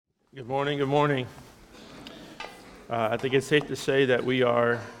Good morning, good morning. I think it's safe to say that we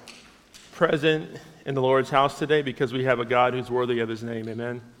are present in the Lord's house today because we have a God who's worthy of his name,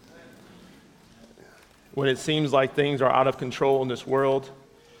 amen? When it seems like things are out of control in this world,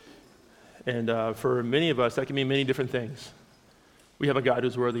 and for many of us, that can mean many different things. We have a God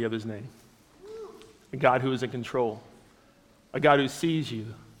who's worthy of his name, a God who is in control, a God who sees you,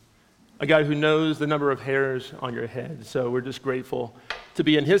 a God who knows the number of hairs on your head. So we're just grateful to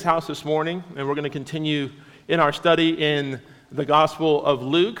be in his house this morning, and we're going to continue in our study in the Gospel of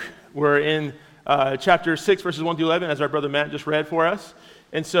Luke. We're in chapter 6, verses 1 through 11, as our brother Matt just read for us.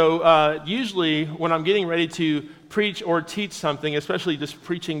 And so usually when I'm getting ready to preach or teach something, especially just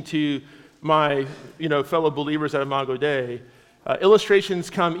preaching to my fellow believers at Imago Dei, illustrations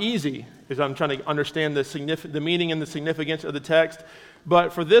come easy as I'm trying to understand the meaning and the significance of the text.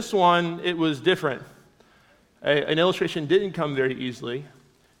 But for this one, it was different. An illustration didn't come very easily,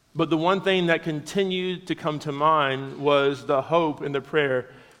 but the one thing that continued to come to mind was the hope and the prayer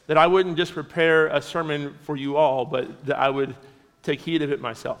that I wouldn't just prepare a sermon for you all, but that I would take heed of it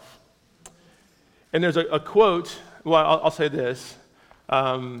myself. And there's a quote, well, I'll say this.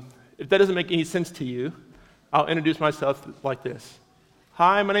 If that doesn't make any sense to you, I'll introduce myself like this.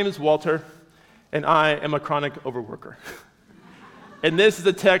 Hi, my name is Walter, and I am a chronic overworker. And this is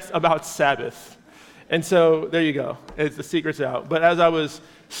a text about Sabbath. And so there you go. The secret's out. But as I was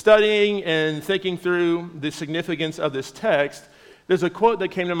studying and thinking through the significance of this text, there's a quote that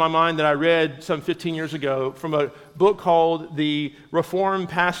came to my mind that I read some 15 years ago from a book called The Reformed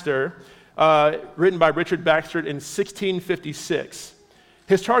Pastor, written by Richard Baxter in 1656.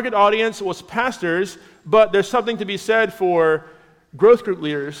 His target audience was pastors, but there's something to be said for growth group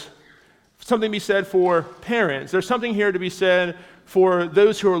leaders, something to be said for parents. There's something here to be said for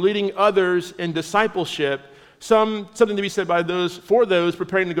those who are leading others in discipleship, something to be said for those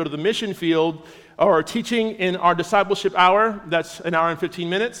preparing to go to the mission field or teaching in our discipleship hour. That's an hour and 15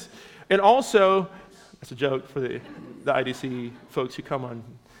 minutes. And also, that's a joke for the IDC folks who come on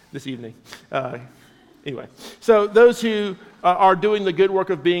this evening. Anyway, so those who are doing the good work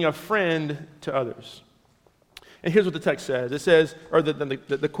of being a friend to others. And here's what the text says. It says, or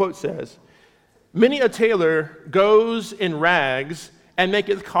the quote says, "Many a tailor goes in rags and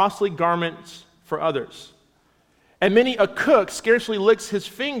maketh costly garments for others. And many a cook scarcely licks his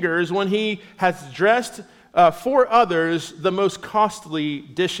fingers when he has dressed for others the most costly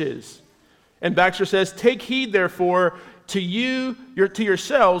dishes." And Baxter says, "Take heed, therefore, to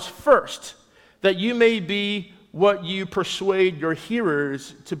yourselves first, that you may be what you persuade your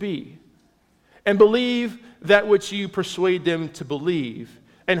hearers to be. And believe that which you persuade them to believe,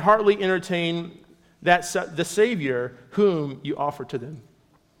 and heartily entertain the Savior whom you offer to them."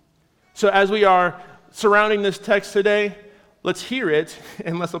 So as we are surrounding this text today, let's hear it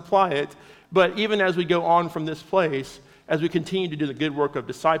and let's apply it. But even as we go on from this place, as we continue to do the good work of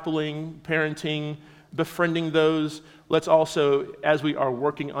discipling, parenting, befriending those, let's also, as we are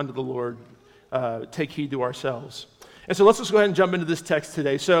working under the Lord, take heed to ourselves. And so let's just go ahead and jump into this text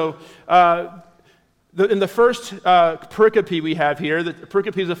today. So in the first pericope we have here, the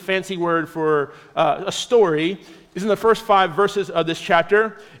pericope is a fancy word for a story, is in the first 5 verses of this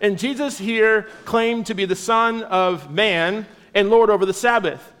chapter. And Jesus here claimed to be the Son of Man and Lord over the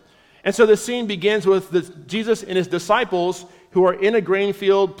Sabbath. And so the scene begins with Jesus and his disciples who are in a grain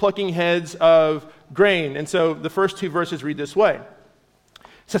field plucking heads of grain. And so the first 2 verses read this way. It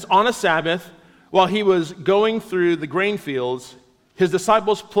says, "On a Sabbath, while he was going through the grain fields, his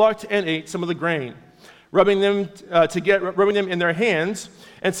disciples plucked and ate some of the grain, rubbing them in their hands.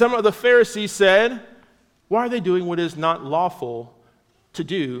 And some of the Pharisees said, 'Why are they doing what is not lawful to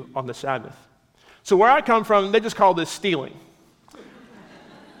do on the Sabbath?'" So where I come from, they just call this stealing.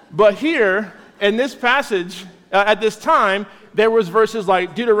 But here, in this passage, at this time, there was verses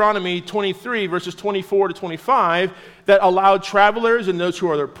like Deuteronomy 23, verses 24 to 25, that allowed travelers and those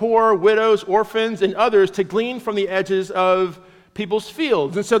who are poor, widows, orphans, and others to glean from the edges of people's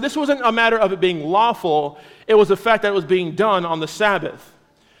fields. And so this wasn't a matter of it being lawful, it was the fact that it was being done on the Sabbath.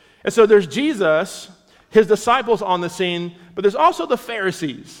 And so there's Jesus, his disciples on the scene, but there's also the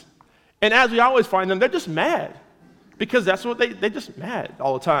Pharisees. And as we always find them, they're just mad, because that's what they're just mad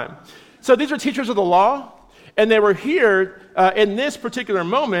all the time. So these are teachers of the law, and they were here in this particular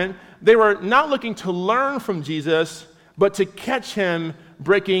moment. They were not looking to learn from Jesus, but to catch him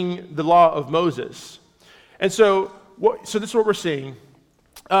breaking the law of Moses. And so this is what we're seeing.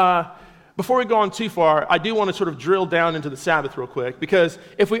 Before we go on too far, I do want to sort of drill down into the Sabbath real quick, because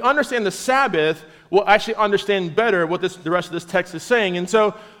if we understand the Sabbath, we'll actually understand better what the rest of this text is saying. And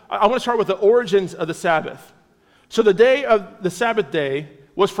so I want to start with the origins of the Sabbath. So the day of the Sabbath day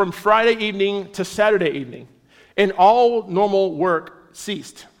was from Friday evening to Saturday evening, and all normal work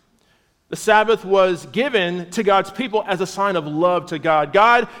ceased. The Sabbath was given to God's people as a sign of love to God.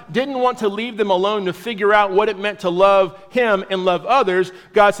 God didn't want to leave them alone to figure out what it meant to love Him and love others.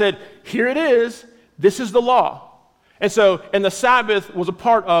 God said, here it is. This is the law. And the Sabbath was a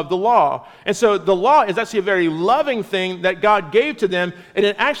part of the law. And so the law is actually a very loving thing that God gave to them, and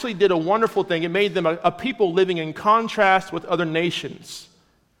it actually did a wonderful thing. It made them a people living in contrast with other nations.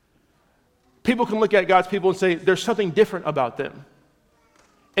 People can look at God's people and say, there's something different about them.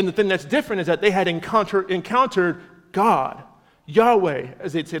 And the thing that's different is that they had encountered God, Yahweh,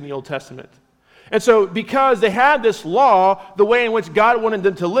 as they'd say in the Old Testament. And so because they had this law, the way in which God wanted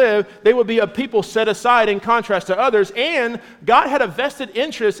them to live, they would be a people set aside in contrast to others. And God had a vested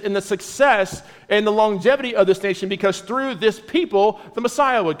interest in the success and the longevity of this nation, because through this people, the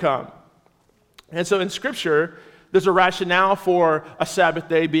Messiah would come. And so in Scripture, there's a rationale for a Sabbath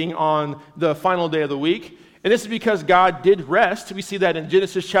day being on the final day of the week. And this is because God did rest. We see that in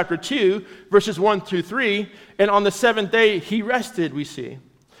Genesis chapter 2, verses 1 through 3. And on the seventh day, He rested, we see.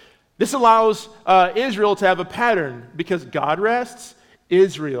 This allows Israel to have a pattern. Because God rests,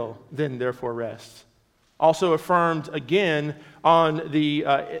 Israel then therefore rests. Also affirmed again in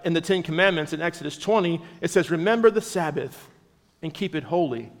the Ten Commandments in Exodus 20, it says, remember the Sabbath and keep it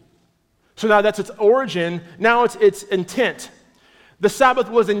holy. So now that's its origin. Now it's its intent. The Sabbath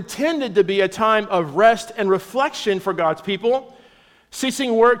was intended to be a time of rest and reflection for God's people,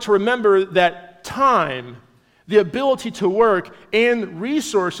 ceasing work to remember that time, the ability to work, and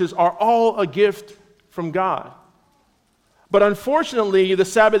resources are all a gift from God. But unfortunately, the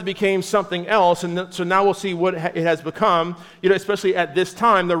Sabbath became something else, and so now we'll see what it has become, especially at this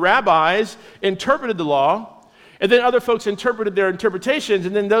time. The rabbis interpreted the law, and then other folks interpreted their interpretations,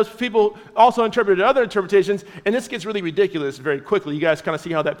 and then those people also interpreted other interpretations, and this gets really ridiculous very quickly. You guys kind of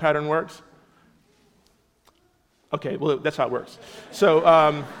see how that pattern works? Okay, well, that's how it works.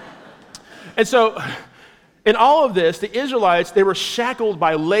 So, in all of this, the Israelites, they were shackled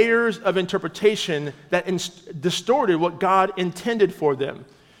by layers of interpretation that distorted what God intended for them.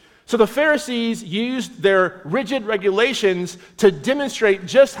 So the Pharisees used their rigid regulations to demonstrate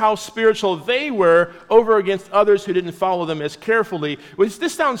just how spiritual they were over against others who didn't follow them as carefully.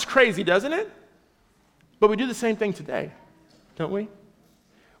 This sounds crazy, doesn't it? But we do the same thing today, don't we?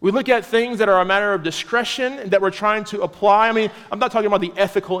 We look at things that are a matter of discretion that we're trying to apply. I mean, I'm not talking about the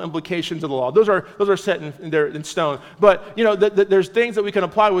ethical implications of the law. Those are set in stone. But, there's things that we can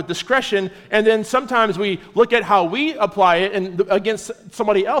apply with discretion, and then sometimes we look at how we apply it and against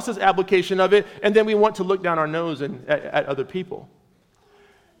somebody else's application of it, and then we want to look down our nose at other people.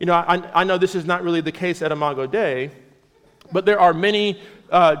 I know this is not really the case at Imago Dei, but there are many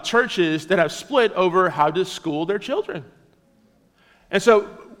churches that have split over how to school their children. And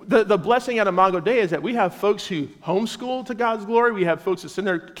so the blessing at Imago Dei is that we have folks who homeschool to God's glory. We have folks that send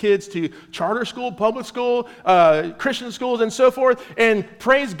their kids to charter school, public school, Christian schools, and so forth. And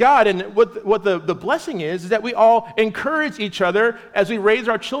praise God. And what the blessing is that we all encourage each other as we raise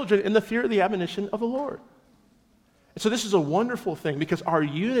our children in the fear of the admonition of the Lord. And so this is a wonderful thing, because our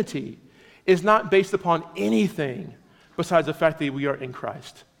unity is not based upon anything besides the fact that we are in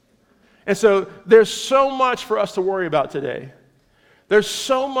Christ. And so there's so much for us to worry about today. There's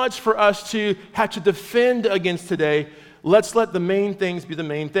so much for us to have to defend against today. Let's let the main things be the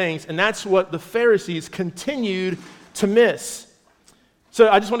main things. And that's what the Pharisees continued to miss. So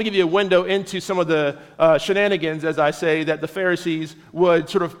I just want to give you a window into some of the shenanigans, as I say, that the Pharisees would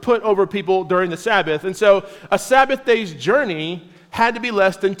sort of put over people during the Sabbath. And so a Sabbath day's journey had to be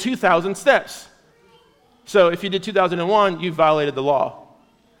less than 2,000 steps. So if you did 2001, you violated the law.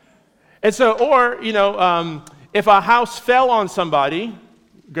 And so, if a house fell on somebody,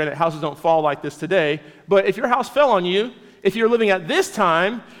 granted, houses don't fall like this today, but if your house fell on you, if you're living at this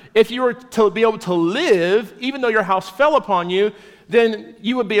time, if you were to be able to live, even though your house fell upon you, then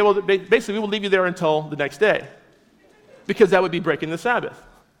you would be able to, basically, we would leave you there until the next day, because that would be breaking the Sabbath.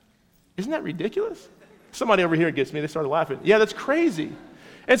 Isn't that ridiculous? Somebody over here gets me. They started laughing. Yeah, that's crazy.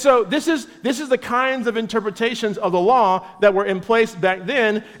 And so this is the kinds of interpretations of the law that were in place back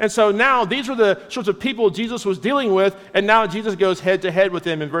then. And so now these are the sorts of people Jesus was dealing with, and now Jesus goes head to head with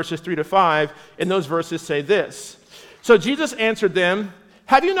them in verses 3 to 5, and those verses say this. So Jesus answered them,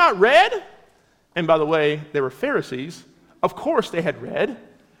 have you not read? And by the way, they were Pharisees. Of course they had read.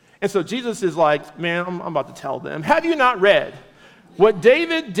 And so Jesus is like, man, I'm about to tell them. Have you not read what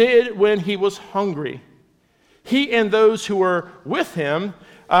David did when he was hungry? He and those who were with him,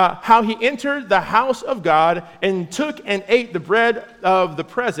 how he entered the house of God and took and ate the bread of the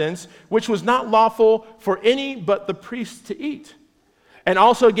presence, which was not lawful for any but the priests to eat. and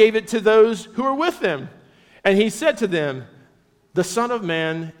also gave it to those who were with them. And he said to them, the Son of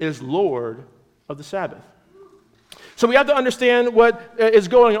Man is Lord of the Sabbath. So we have to understand what is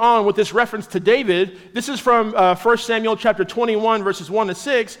going on with this reference to David. This is from 1 Samuel chapter 21, verses 1 to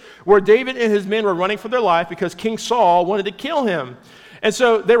 6, where David and his men were running for their life because King Saul wanted to kill him. And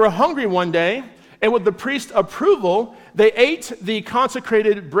so they were hungry one day, and with the priest's approval, they ate the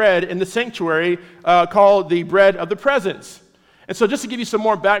consecrated bread in the sanctuary called the bread of the presence. And so just to give you some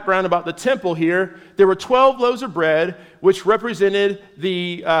more background about the temple here, there were 12 loaves of bread, which represented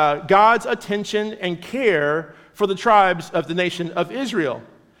the God's attention and care for the tribes of the nation of Israel.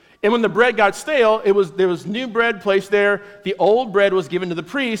 And when the bread got stale, there was new bread placed there. The old bread was given to the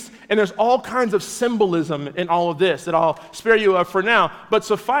priest, and there's all kinds of symbolism in all of this that I'll spare you of for now. But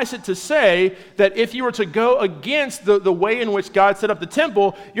suffice it to say that if you were to go against the way in which God set up the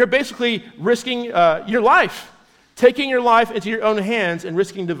temple, you're basically risking your life, taking your life into your own hands and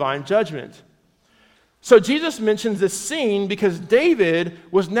risking divine judgment. So Jesus mentions this scene because David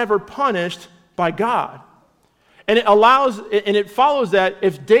was never punished by God. And it follows that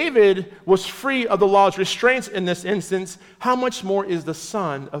if David was free of the law's restraints in this instance, how much more is the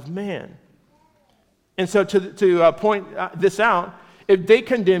Son of Man? And so to point this out, if they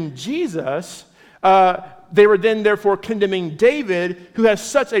condemned Jesus, they were then therefore condemning David, who has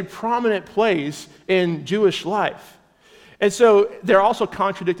such a prominent place in Jewish life. And so they're also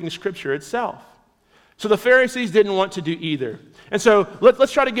contradicting Scripture itself. So the Pharisees didn't want to do either. And so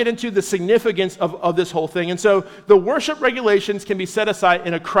let's try to get into the significance of this whole thing. And so the worship regulations can be set aside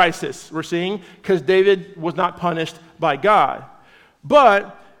in a crisis, we're seeing, because David was not punished by God.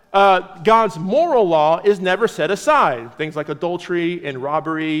 But God's moral law is never set aside. Things like adultery and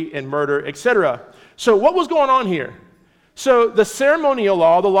robbery and murder, etc. So what was going on here? So the ceremonial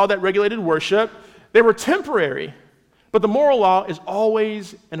law, the law that regulated worship, they were temporary. But the moral law is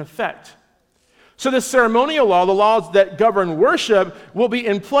always in effect. So the ceremonial law, the laws that govern worship, will be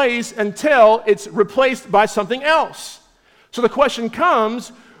in place until it's replaced by something else. So the question comes,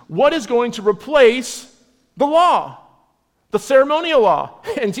 what is going to replace the law? The ceremonial law.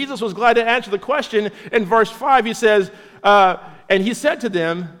 And Jesus was glad to answer the question. In verse 5, he says, and he said to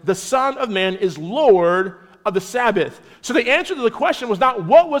them, the Son of Man is Lord of the Sabbath. So the answer to the question was not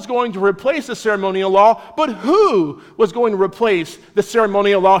what was going to replace the ceremonial law, but who was going to replace the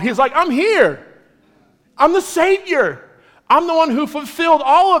ceremonial law. He's like, I'm here. I'm the Savior. I'm the one who fulfilled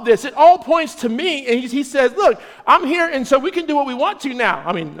all of this. It all points to me. And he says, look, I'm here, and so we can do what we want to now.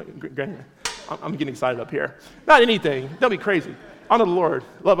 I mean, I'm getting excited up here. Not anything. Don't be crazy. Honor the Lord.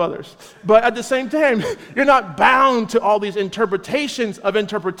 Love others. But at the same time, you're not bound to all these interpretations of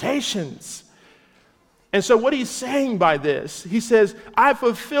interpretations. And so what he's saying by this, he says, I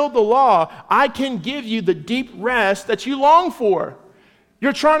fulfilled the law. I can give you the deep rest that you long for.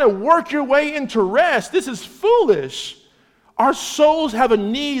 You're trying to work your way into rest. This is foolish. Our souls have a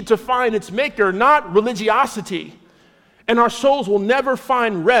need to find its maker, not religiosity. And our souls will never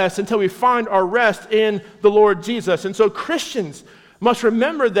find rest until we find our rest in the Lord Jesus. And so Christians must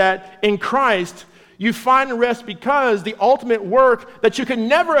remember that in Christ, you find rest because the ultimate work that you can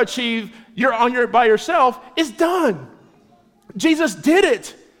never achieve by yourself is done. Jesus did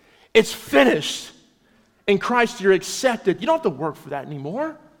it. It's finished. In Christ, you're accepted. You don't have to work for that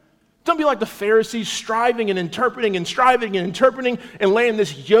anymore. Don't be like the Pharisees, striving and interpreting and laying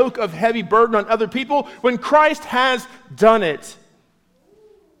this yoke of heavy burden on other people when Christ has done it.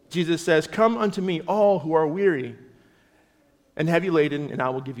 Jesus says, come unto me, all who are weary and heavy laden, and I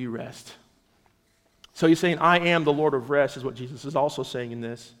will give you rest. So he's saying, I am the Lord of rest, is what Jesus is also saying in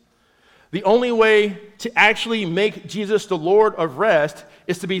this. The only way to actually make Jesus the Lord of rest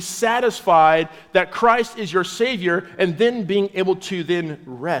is to be satisfied that Christ is your Savior and then being able to then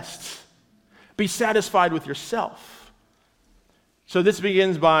rest. Be satisfied with yourself. So this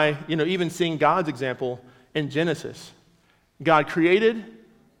begins by, even seeing God's example in Genesis. God created,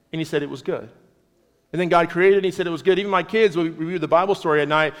 and he said it was good. And then God created, and he said it was good. Even my kids, when we review the Bible story at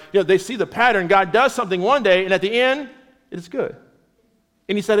night, they see the pattern. God does something one day, and at the end, it is good.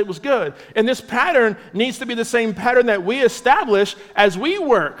 And he said it was good. And this pattern needs to be the same pattern that we establish as we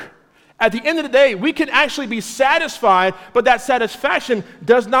work. At the end of the day, we can actually be satisfied, but that satisfaction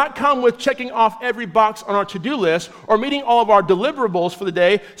does not come with checking off every box on our to-do list or meeting all of our deliverables for the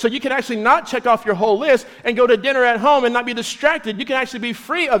day. So you can actually not check off your whole list and go to dinner at home and not be distracted. You can actually be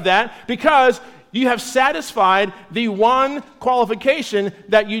free of that because you have satisfied the one qualification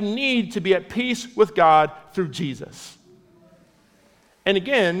that you need to be at peace with God through Jesus. And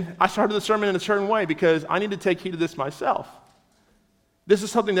again, I started the sermon in a certain way because I need to take heed of this myself. This is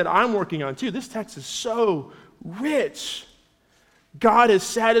something that I'm working on too. This text is so rich. God is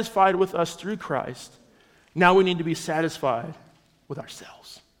satisfied with us through Christ. Now we need to be satisfied with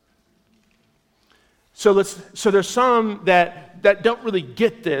ourselves. So there's some that don't really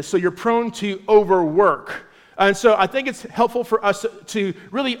get this, so you're prone to overwork. And so I think it's helpful for us to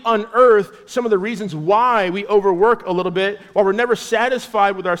really unearth some of the reasons why we overwork a little bit, why we're never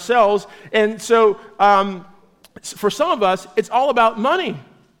satisfied with ourselves. And so for some of us, it's all about money.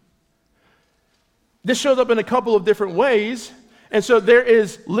 This shows up in a couple of different ways. And so there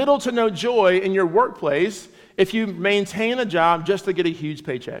is little to no joy in your workplace if you maintain a job just to get a huge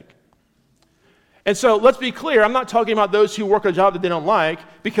paycheck. And so let's be clear, I'm not talking about those who work a job that they don't like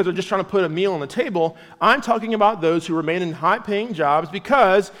because they're just trying to put a meal on the table. I'm talking about those who remain in high-paying jobs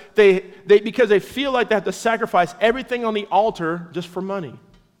because they feel like they have to sacrifice everything on the altar just for money.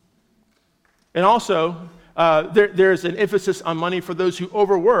 And also, there's an emphasis on money for those who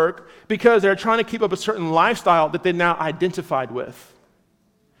overwork because they're trying to keep up a certain lifestyle that they're now identified with.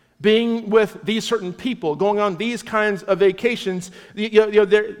 Being with these certain people, going on these kinds of vacations,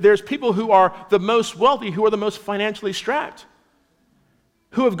 there's people who are the most wealthy, who are the most financially strapped,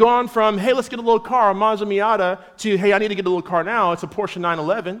 who have gone from, hey, let's get a little car, a Mazda Miata, to, hey, I need to get a little car now, it's a Porsche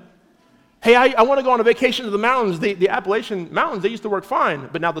 911. Hey, I want to go on a vacation to the mountains, the Appalachian Mountains, they used to work fine,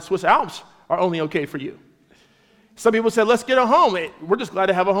 but now the Swiss Alps are only okay for you. Some people said, let's get a home. We're just glad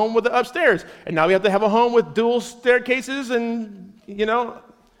to have a home with the upstairs. And now we have to have a home with dual staircases and,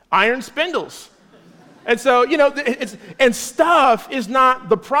 iron spindles. And so, and stuff is not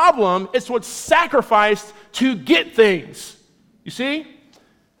the problem. It's what's sacrificed to get things. You see?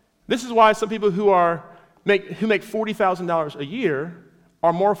 This is why some people who make $40,000 a year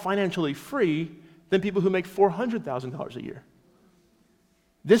are more financially free than people who make $400,000 a year.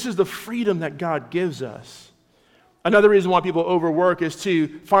 This is the freedom that God gives us. Another reason why people overwork is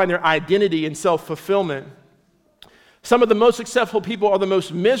to find their identity in self-fulfillment. Some of the most successful people are the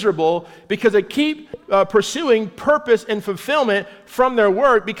most miserable because they keep pursuing purpose and fulfillment from their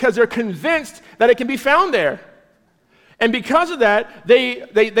work because they're convinced that it can be found there. And because of that,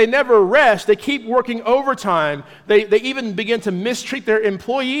 they never rest. They keep working overtime. They even begin to mistreat their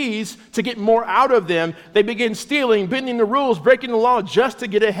employees to get more out of them. They begin stealing, bending the rules, breaking the law just to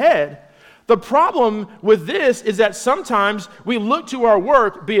get ahead. The problem with this is that sometimes we look to our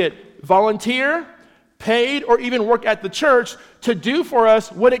work, be it volunteer, paid, or even work at the church, to do for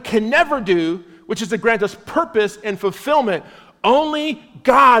us what it can never do, which is to grant us purpose and fulfillment. Only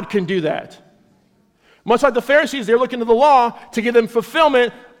God can do that. Much like the Pharisees, they're looking to the law to give them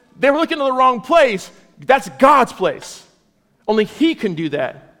fulfillment. They were looking to the wrong place. That's God's place. Only He can do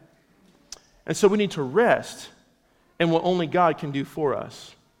that. And so we need to rest in what only God can do for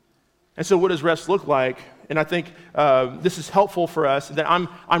us. And so what does rest look like? And I think this is helpful for us, that I'm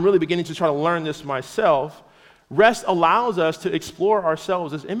really beginning to try to learn this myself. Rest allows us to explore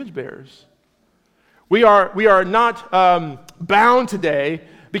ourselves as image bearers. We are not bound today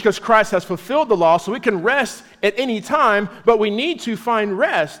because Christ has fulfilled the law, so we can rest at any time, but we need to find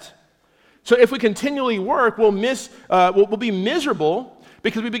rest. So if we continually work, we'll be miserable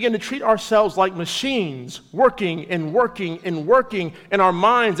because we begin to treat ourselves like machines, working and working and working, and our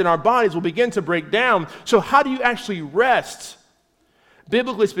minds and our bodies will begin to break down. So how do you actually rest?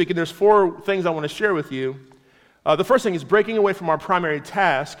 Biblically speaking, there's 4 things I want to share with you. The first thing is breaking away from our primary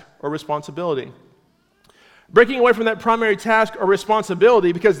task or responsibility. Breaking away from that primary task or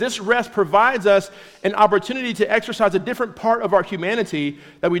responsibility, because this rest provides us an opportunity to exercise a different part of our humanity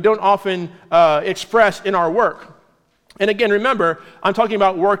that we don't often express in our work. And again, remember, I'm talking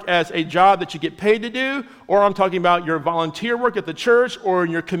about work as a job that you get paid to do, or I'm talking about your volunteer work at the church or in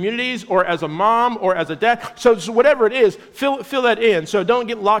your communities or as a mom or as a dad. So whatever it is, fill that in. So don't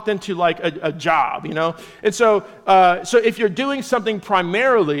get locked into like a job, And so if you're doing something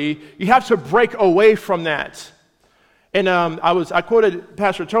primarily, you have to break away from that. And I quoted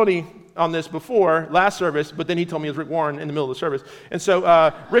Pastor Tony on this before, last service, but then he told me it was Rick Warren in the middle of the service. And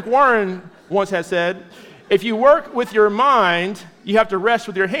so Rick Warren once has said, if you work with your mind, you have to rest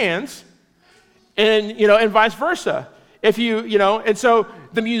with your hands, and vice versa. And so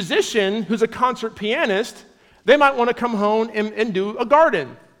the musician who's a concert pianist, they might want to come home and do a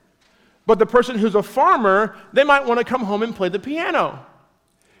garden. But the person who's a farmer, they might want to come home and play the piano.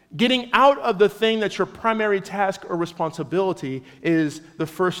 Getting out of the thing that's your primary task or responsibility is the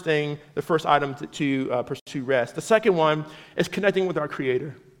first item to pursue rest. The second one is connecting with our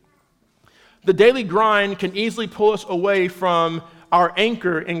Creator. The daily grind can easily pull us away from our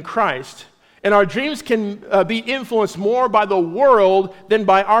anchor in Christ, and our dreams can be influenced more by the world than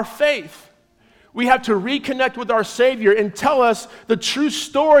by our faith. We have to reconnect with our Savior and tell us the true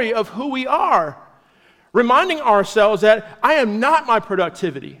story of who we are. Reminding ourselves that I am not my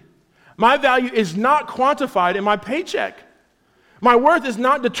productivity. My value is not quantified in my paycheck. My worth is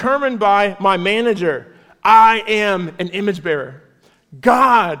not determined by my manager. I am an image bearer.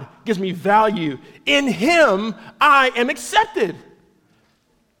 God gives me value. In him, I am accepted.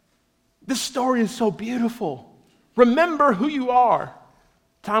 This story is so beautiful. Remember who you are.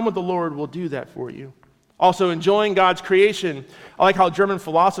 Time with the Lord will do that for you. Also, enjoying God's creation. I like how German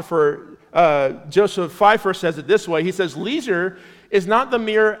philosopher Joseph Pfeiffer says it this way. He says, leisure is not the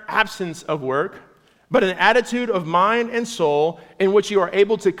mere absence of work, but an attitude of mind and soul in which you are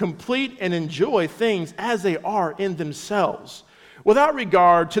able to complete and enjoy things as they are in themselves, without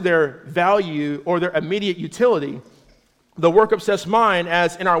regard to their value or their immediate utility. The work-obsessed mind,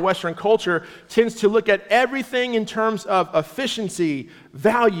 as in our Western culture, tends to look at everything in terms of efficiency,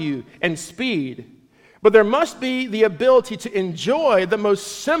 value, and speed. But there must be the ability to enjoy the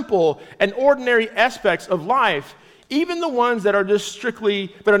most simple and ordinary aspects of life, even the ones that are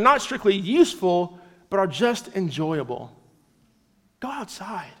not strictly useful, but are just enjoyable. Go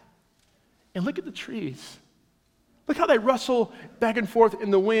outside and look at the trees. Look how they rustle back and forth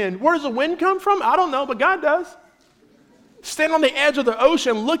in the wind. Where does the wind come from? I don't know, but God does. Stand on the edge of the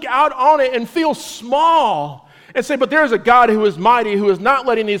ocean, look out on it, and feel small. And say, but there is a God who is mighty, who is not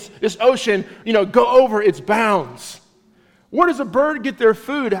letting this ocean, go over its bounds. Where does a bird get their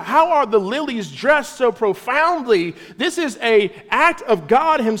food? How are the lilies dressed so profoundly? This is an act of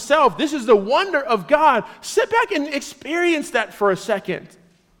God himself. This is the wonder of God. Sit back and experience that for a second.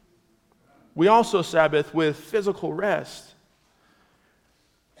 We also Sabbath with physical rest.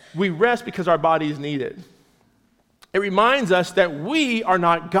 We rest because our bodies need it. It reminds us that we are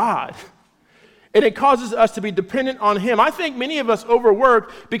not God. And it causes us to be dependent on him. I think many of us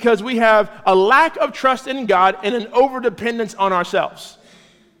overwork because we have a lack of trust in God and an overdependence on ourselves.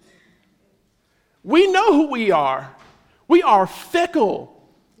 We know who we are. We are fickle,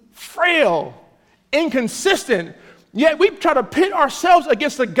 frail, inconsistent, yet we try to pit ourselves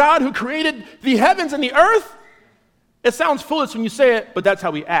against the God who created the heavens and the earth. It sounds foolish when you say it, but that's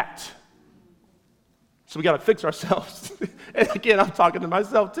how we act. So we got to fix ourselves. And again, I'm talking to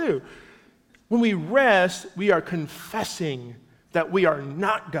myself too. When we rest, we are confessing that we are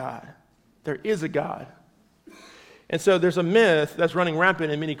not God. There is a God. And so there's a myth that's running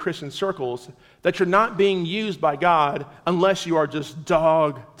rampant in many Christian circles that you're not being used by God unless you are just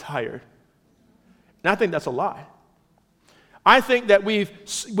dog tired. And I think that's a lie. I think that we've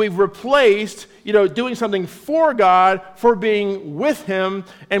replaced, doing something for God for being with him,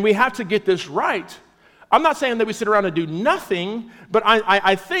 and we have to get this right. I'm not saying that we sit around and do nothing, but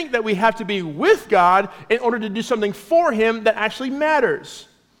I think that we have to be with God in order to do something for him that actually matters.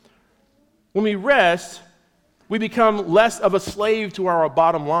 When we rest, we become less of a slave to our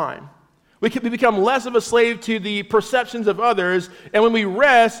bottom line. We become less of a slave to the perceptions of others, and when we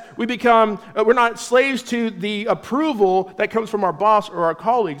rest, we're not slaves to the approval that comes from our boss or our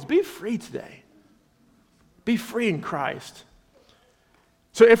colleagues. Be free today. Be free in Christ.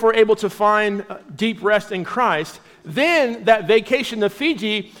 So if we're able to find deep rest in Christ, then that vacation to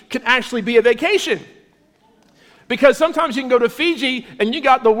Fiji can actually be a vacation. Because sometimes you can go to Fiji and you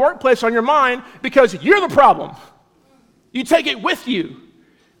got the workplace on your mind because you're the problem. You take it with you.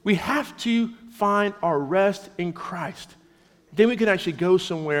 We have to find our rest in Christ. Then we can actually go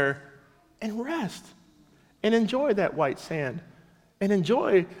somewhere and rest and enjoy that white sand and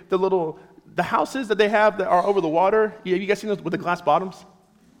enjoy the houses that they have that are over the water. Yeah, you guys seen those with the glass bottoms?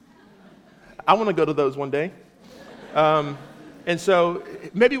 I want to go to those one day. And so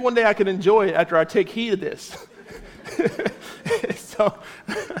maybe one day I can enjoy it after I take heed of this. So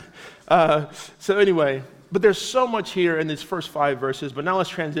anyway, but there's so much here in these first 5 verses, but now let's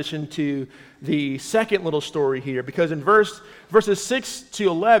transition to the second little story here, because in verses 6 to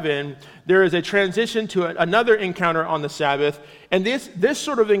 11, there is a transition to another encounter on the Sabbath, and this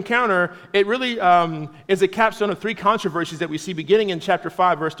sort of encounter, it really is a capstone of 3 controversies that we see beginning in chapter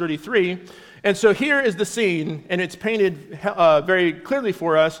 5, verse 33. And so here is the scene, and it's painted very clearly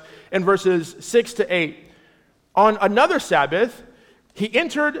for us in verses 6 to 8. On another Sabbath, he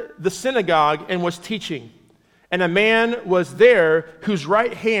entered the synagogue and was teaching. And a man was there whose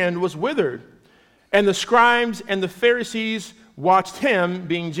right hand was withered. And the scribes and the Pharisees watched him,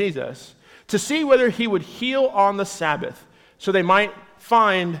 being Jesus, to see whether he would heal on the Sabbath, so they might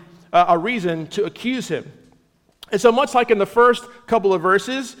find a reason to accuse him. And so much like in the first couple of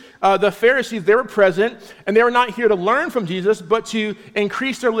verses, the Pharisees, they were present, and they were not here to learn from Jesus, but to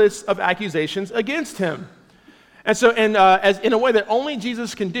increase their list of accusations against him. And so, as in a way that only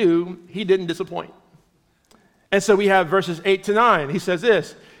Jesus can do, he didn't disappoint. And so we have verses 8 to 9. He says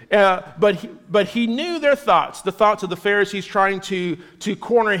this, But he knew their thoughts, the thoughts of the Pharisees trying to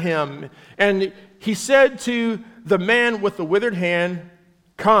corner him. And he said to the man with the withered hand,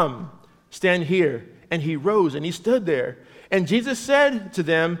 "Come, stand here." And he rose and he stood there. And Jesus said to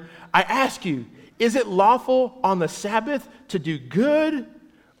them, "I ask you, is it lawful on the Sabbath to do good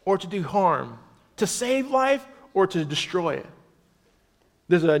or to do harm, to save life or to destroy it?"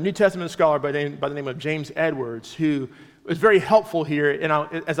 There's a New Testament scholar by the name of James Edwards who was very helpful here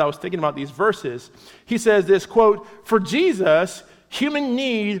as I was thinking about these verses. He says this, quote, "For Jesus, human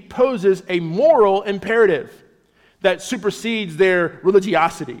need poses a moral imperative that supersedes their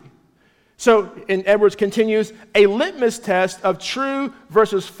religiosity." So, and Edwards continues, "A litmus test of true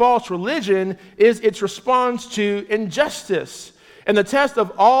versus false religion is its response to injustice. And the test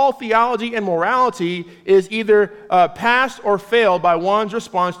of all theology and morality is either passed or failed by one's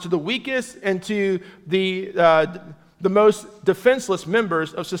response to the weakest and to the most defenseless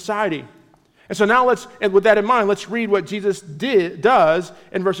members of society." And so now and with that in mind, let's read what Jesus does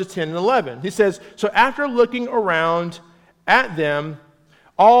in verses 10 and 11. He says, "So after looking around at them,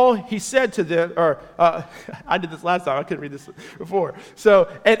 all he said to them," I did this last time, I couldn't read this before. "So,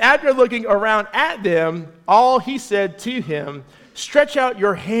 and after looking around at them, all he said to him, 'Stretch out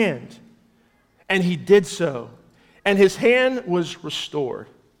your hand.' And he did so, and his hand was restored.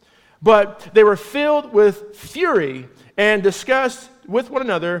 But they were filled with fury and discussed with one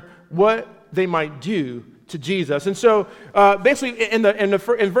another what they might do to Jesus." And so basically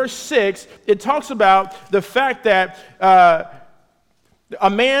in verse 6, it talks about the fact that a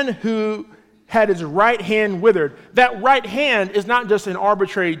man who had his right hand withered. That right hand is not just an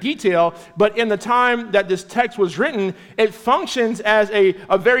arbitrary detail, but in the time that this text was written, it functions as a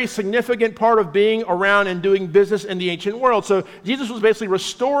very significant part of being around and doing business in the ancient world. So Jesus was basically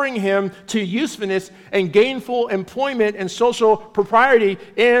restoring him to usefulness and gainful employment and social propriety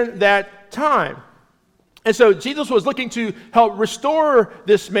in that time. And so Jesus was looking to help restore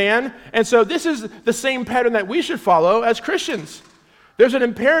this man. And so this is the same pattern that we should follow as Christians. There's an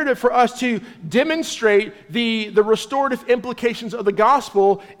imperative for us to demonstrate the restorative implications of the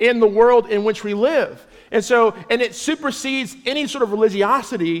gospel in the world in which we live. And it supersedes any sort of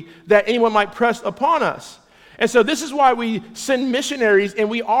religiosity that anyone might press upon us. And so this is why we send missionaries, and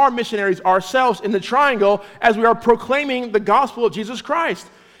we are missionaries ourselves in the triangle as we are proclaiming the gospel of Jesus Christ.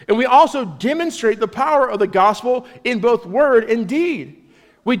 And we also demonstrate the power of the gospel in both word and deed.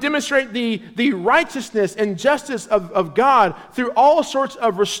 We demonstrate the righteousness and justice of God through all sorts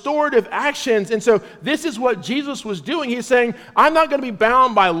of restorative actions. And so this is what Jesus was doing. He's saying, I'm not going to be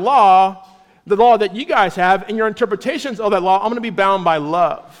bound by law, the law that you guys have, and your interpretations of that law. I'm going to be bound by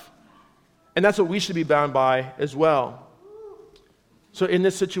love. And that's what we should be bound by as well. So in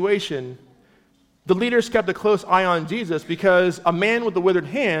this situation, the leaders kept a close eye on Jesus because a man with the withered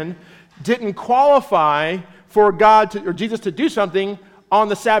hand didn't qualify for Jesus to do something on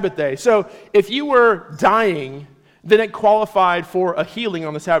the Sabbath day. So if you were dying, then it qualified for a healing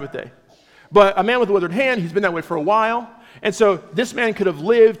on the Sabbath day. But a man with a withered hand, he's been that way for a while. And so this man could have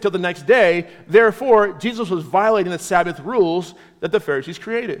lived till the next day. Therefore, Jesus was violating the Sabbath rules that the Pharisees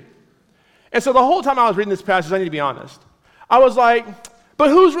created. And so the whole time I was reading this passage, I need to be honest, I was like, but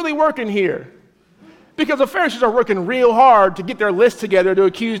who's really working here? Because the Pharisees are working real hard to get their list together to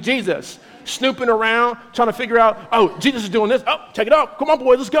accuse Jesus. Snooping around, trying to figure out, oh, Jesus is doing this. Oh, check it out. Come on,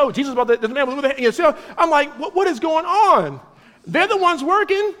 boys, let's go. Jesus is about that. There's a man with a hand. So I'm like, what is going on? They're the ones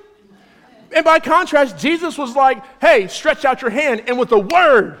working. And by contrast, Jesus was like, hey, stretch out your hand. And with a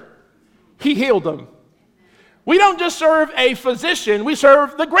word, he healed them. We don't just serve a physician, we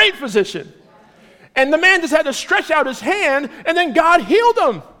serve the great physician. And the man just had to stretch out his hand, and then God healed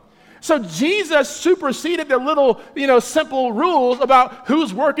him. So Jesus superseded their little, simple rules about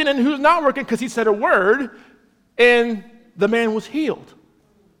who's working and who's not working because he said a word, and the man was healed.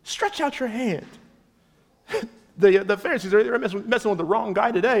 Stretch out your hand. The Pharisees, they're messing with the wrong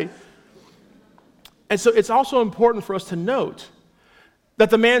guy today. And so it's also important for us to note that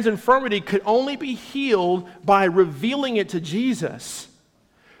the man's infirmity could only be healed by revealing it to Jesus.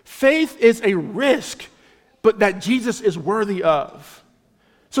 Faith is a risk, but that Jesus is worthy of.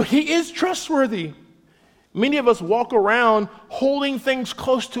 So he is trustworthy. Many of us walk around holding things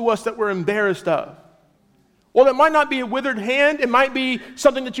close to us that we're embarrassed of. Well, it might not be a withered hand. It might be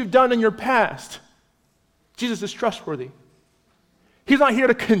something that you've done in your past. Jesus is trustworthy. He's not here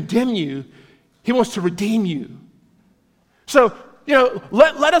to condemn you. He wants to redeem you. So,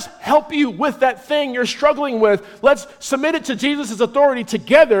 let us help you with that thing you're struggling with. Let's submit it to Jesus' authority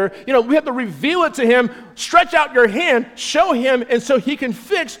together. We have to reveal it to him. Stretch out your hand, show him, and so he can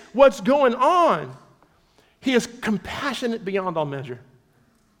fix what's going on. He is compassionate beyond all measure.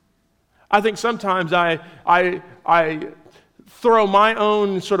 I think sometimes I throw my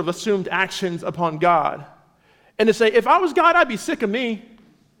own sort of assumed actions upon God. And to say, if I was God, I'd be sick of me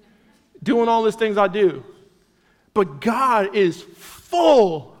doing all these things I do. But God is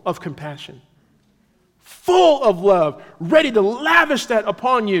full of compassion, full of love, ready to lavish that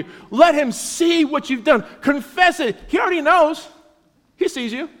upon you. Let him see what you've done. Confess it. He already knows. He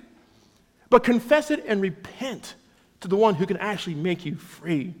sees you. But confess it and repent to the one who can actually make you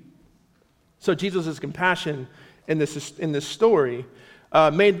free. So Jesus' compassion in this story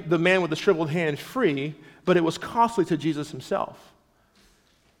made the man with the shriveled hand free, but it was costly to Jesus himself.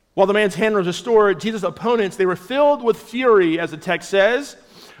 While the man's hand was restored, Jesus' opponents, they were filled with fury, as the text says,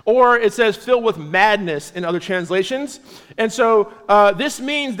 or it says filled with madness in other translations. And so this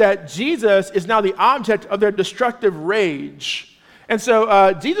means that Jesus is now the object of their destructive rage. And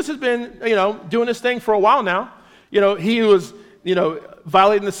so Jesus has been, doing this thing for a while now. He was,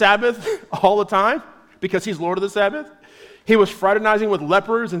 violating the Sabbath all the time because he's Lord of the Sabbath. He was fraternizing with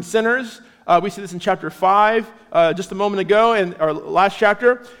lepers and sinners. We see this in chapter 5 just a moment ago in our last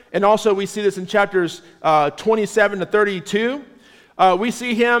chapter. And also we see this in chapters 27 to 32. We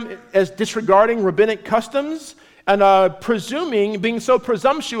see him as disregarding rabbinic customs and being so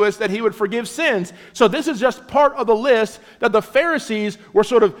presumptuous that he would forgive sins. So this is just part of the list that the Pharisees were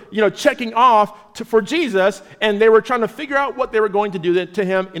sort of, checking off for Jesus, and they were trying to figure out what they were going to do to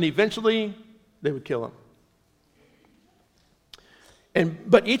him, and eventually they would kill him.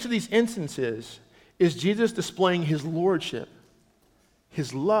 But each of these instances is Jesus displaying his lordship,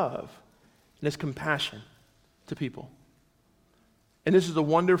 his love, and his compassion to people. And this is a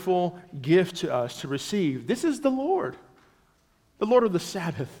wonderful gift to us to receive. This is the Lord of the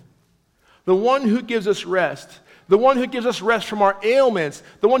Sabbath, the one who gives us rest, the one who gives us rest from our ailments,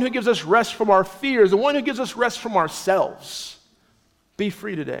 the one who gives us rest from our fears, the one who gives us rest from ourselves. Be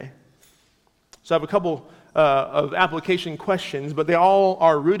free today. So I have a couple of application questions, but they all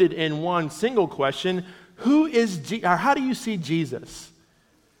are rooted in one single question. How do you see Jesus?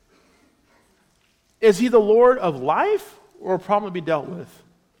 Is he the Lord of life or a problem to be dealt with?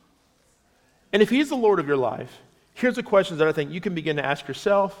 And if he's the Lord of your life, here's the questions that I think you can begin to ask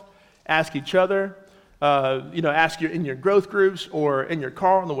yourself, ask each other, ask in your growth groups or in your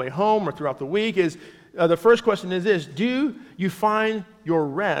car on the way home or throughout the week is, the first question is this: do you find your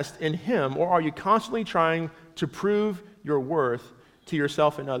rest in him, or are you constantly trying to prove your worth to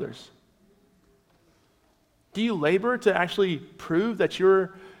yourself and others? Do you labor to actually prove that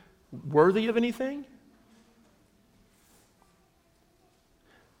you're worthy of anything?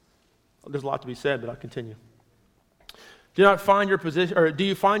 There's a lot to be said, but I'll continue. Do you find your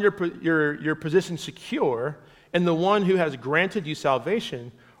position secure in the one who has granted you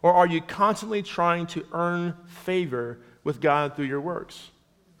salvation, or are you constantly trying to earn favor with God through your works?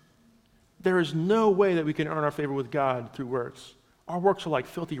 There is no way that we can earn our favor with God through works. Our works are like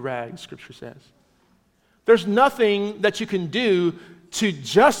filthy rags, Scripture says. There's nothing that you can do to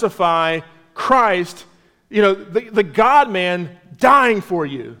justify Christ, the God-man dying for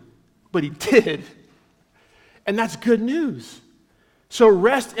you. But he did. And that's good news. So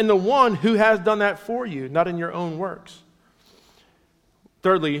rest in the one who has done that for you, not in your own works.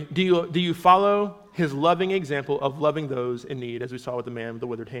 Thirdly, do you follow his loving example of loving those in need, as we saw with the man with the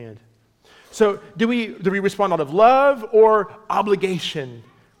withered hand? So do we respond out of love or obligation?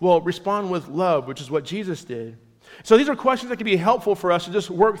 Well, respond with love, which is what Jesus did. So these are questions that can be helpful for us to just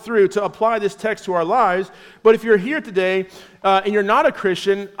work through to apply this text to our lives. But if you're here today and you're not a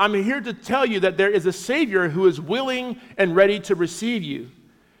Christian, I'm here to tell you that there is a Savior who is willing and ready to receive you.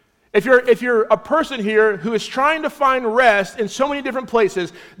 If you're a person here who is trying to find rest in so many different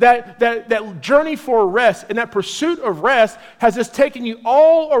places, that journey for rest and that pursuit of rest has just taken you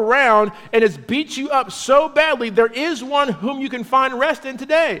all around and has beat you up so badly, there is one whom you can find rest in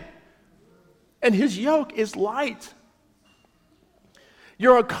today. And his yoke is light.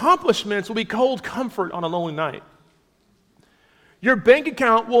 Your accomplishments will be cold comfort on a lonely night. Your bank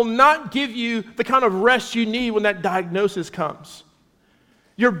account will not give you the kind of rest you need when that diagnosis comes.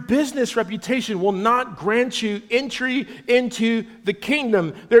 Your business reputation will not grant you entry into the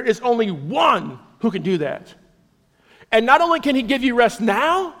kingdom. There is only one who can do that. And not only can he give you rest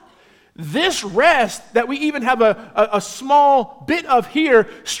now, this rest that we even have a small bit of here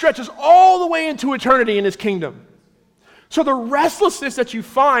stretches all the way into eternity in his kingdom. So the restlessness that you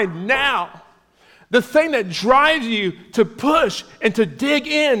find now, the thing that drives you to push and to dig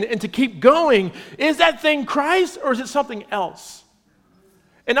in and to keep going, is that thing Christ or is it something else?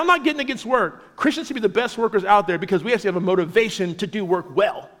 And I'm not getting against work. Christians should be the best workers out there because we actually have a motivation to do work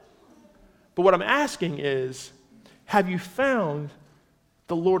well. But what I'm asking is, have you found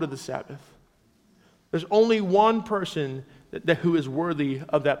the Lord of the Sabbath? There's only one person who is worthy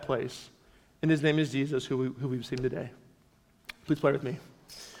of that place, and his name is Jesus, who we've seen today. Please pray with me.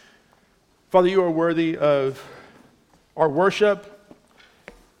 Father, you are worthy of our worship,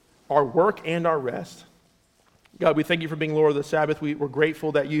 our work, and our rest. God, we thank you for being Lord of the Sabbath. We're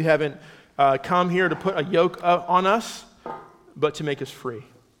grateful that you haven't come here to put a yoke on us, but to make us free.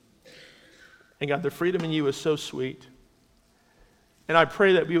 And God, the freedom in you is so sweet. And I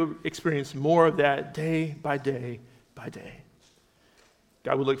pray that we will experience more of that day by day by day.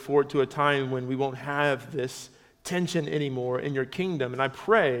 God, we look forward to a time when we won't have this tension anymore in your kingdom. And I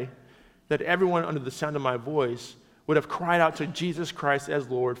pray that everyone under the sound of my voice would have cried out to Jesus Christ as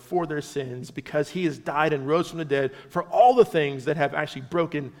Lord for their sins, because he has died and rose from the dead for all the things that have actually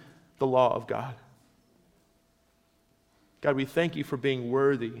broken the law of God. God, we thank you for being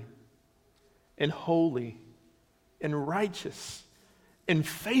worthy and holy and righteous and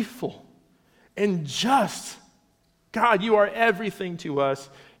faithful and just. God, you are everything to us,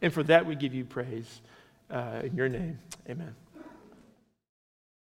 and for that we give you praise. In your name, amen.